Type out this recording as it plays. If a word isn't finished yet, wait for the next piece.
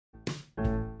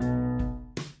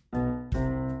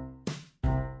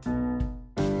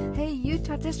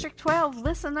Utah District 12,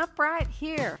 listen up right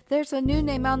here. There's a new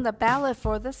name on the ballot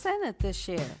for the Senate this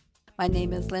year. My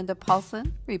name is Linda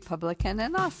Paulson, Republican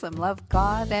and awesome. Love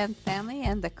God and family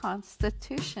and the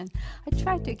Constitution. I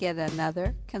tried to get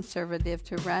another conservative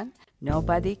to run.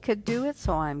 Nobody could do it,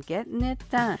 so I'm getting it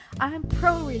done. I'm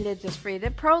pro-religious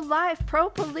freedom, pro-life,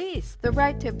 pro-police, the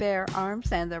right to bear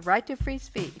arms and the right to free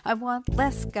speech. I want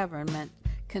less government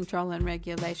control and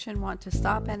regulation, want to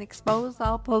stop and expose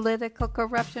all political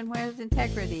corruption, whereas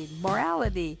integrity,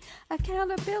 morality,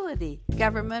 accountability.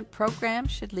 Government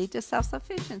programs should lead to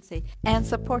self-sufficiency and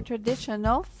support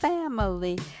traditional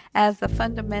family as the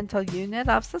fundamental unit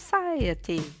of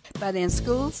society. But in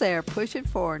schools, they're pushing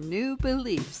for new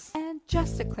beliefs. And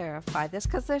just to clarify this,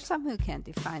 because there's some who can't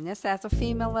define this, as a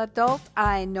female adult,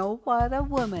 I know what a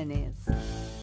woman is.